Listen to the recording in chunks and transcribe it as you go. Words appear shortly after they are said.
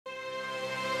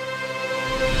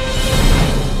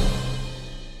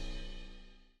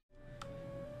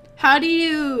how do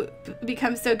you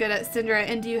become so good at Syndra,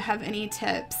 and do you have any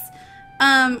tips?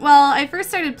 Well, I first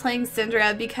started playing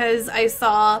Syndra because I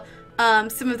saw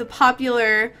some of the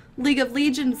popular League of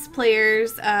Legends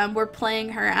players were playing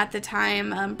her at the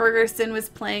time. Burgerson was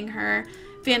playing her,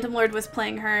 Phantom Lord was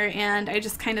playing her, and I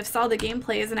just kind of saw the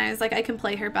gameplays and I was like, I can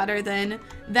play her better than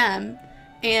them.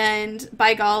 And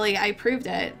by golly, I proved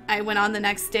it. I went on the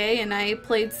next day and I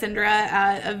played Syndra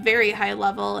at a very high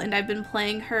level, and I've been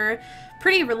playing her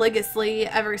pretty religiously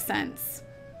ever since.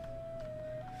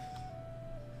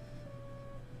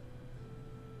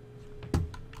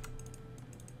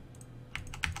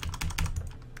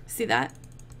 See that?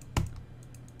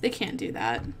 They can't do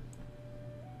that.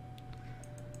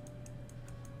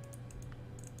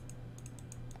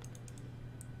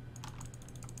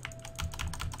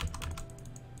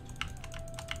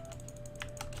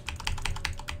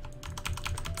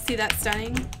 See that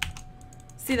stunning?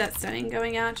 See that stunning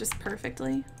going out just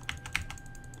perfectly?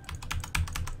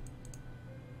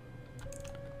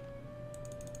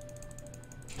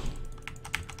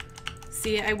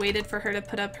 See, I waited for her to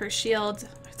put up her shield.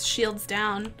 Shield's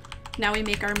down. Now we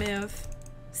make our move.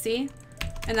 See?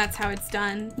 And that's how it's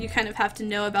done. You kind of have to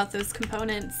know about those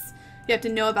components. You have to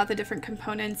know about the different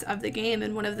components of the game,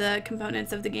 and one of the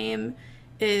components of the game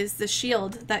is the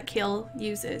shield that Kayle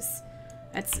uses.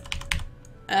 That's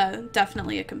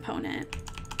definitely a component.